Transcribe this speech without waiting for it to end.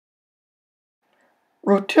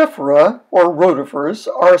Rotifera, or rotifers,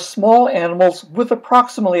 are small animals with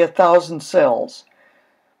approximately 1,000 cells.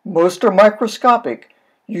 Most are microscopic,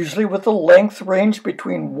 usually with a length range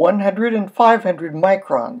between 100 and 500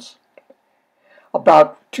 microns.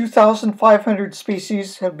 About 2,500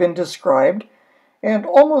 species have been described, and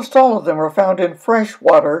almost all of them are found in fresh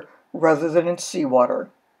water rather than in seawater.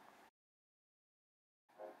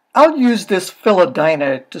 I'll use this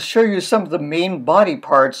philodina to show you some of the main body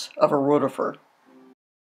parts of a rotifer.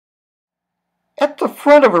 At the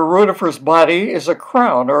front of a rotifer's body is a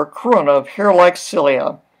crown or corona of hair-like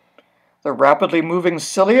cilia. The rapidly moving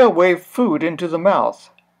cilia weigh food into the mouth.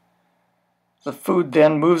 The food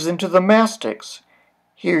then moves into the mastics.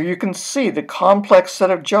 Here you can see the complex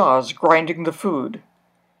set of jaws grinding the food.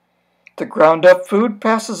 The ground-up food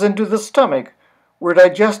passes into the stomach, where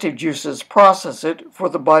digestive juices process it for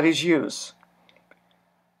the body's use.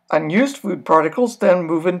 Unused food particles then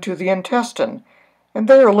move into the intestine, and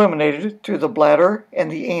they are eliminated through the bladder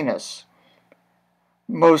and the anus.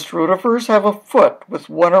 Most rotifers have a foot with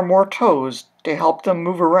one or more toes to help them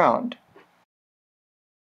move around.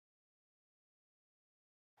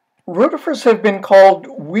 Rotifers have been called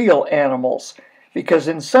wheel animals because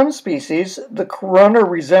in some species the corona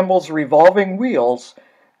resembles revolving wheels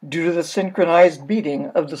due to the synchronized beating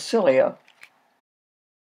of the cilia.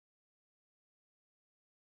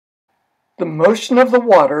 The motion of the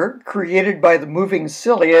water created by the moving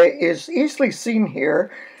cilia is easily seen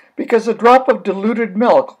here because a drop of diluted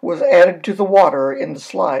milk was added to the water in the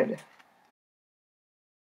slide.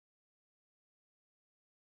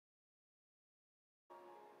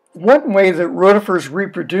 One way that rotifers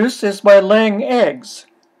reproduce is by laying eggs.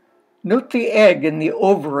 Note the egg in the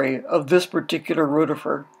ovary of this particular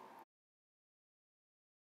rotifer.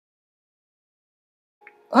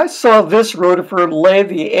 I saw this rotifer lay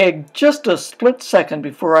the egg just a split second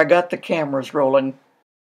before I got the cameras rolling.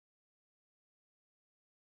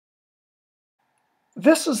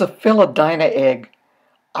 This is a philodina egg.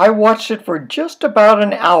 I watched it for just about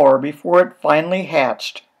an hour before it finally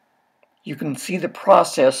hatched. You can see the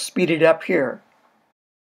process speeded up here.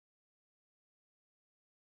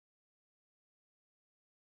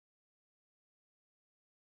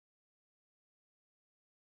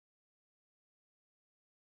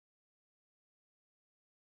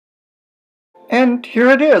 And here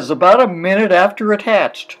it is, about a minute after it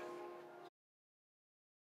hatched.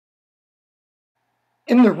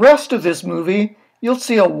 In the rest of this movie, you'll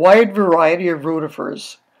see a wide variety of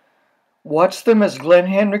rotifers. Watch them as Glenn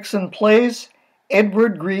Hendrickson plays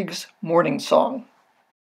Edward Grieg's Morning Song.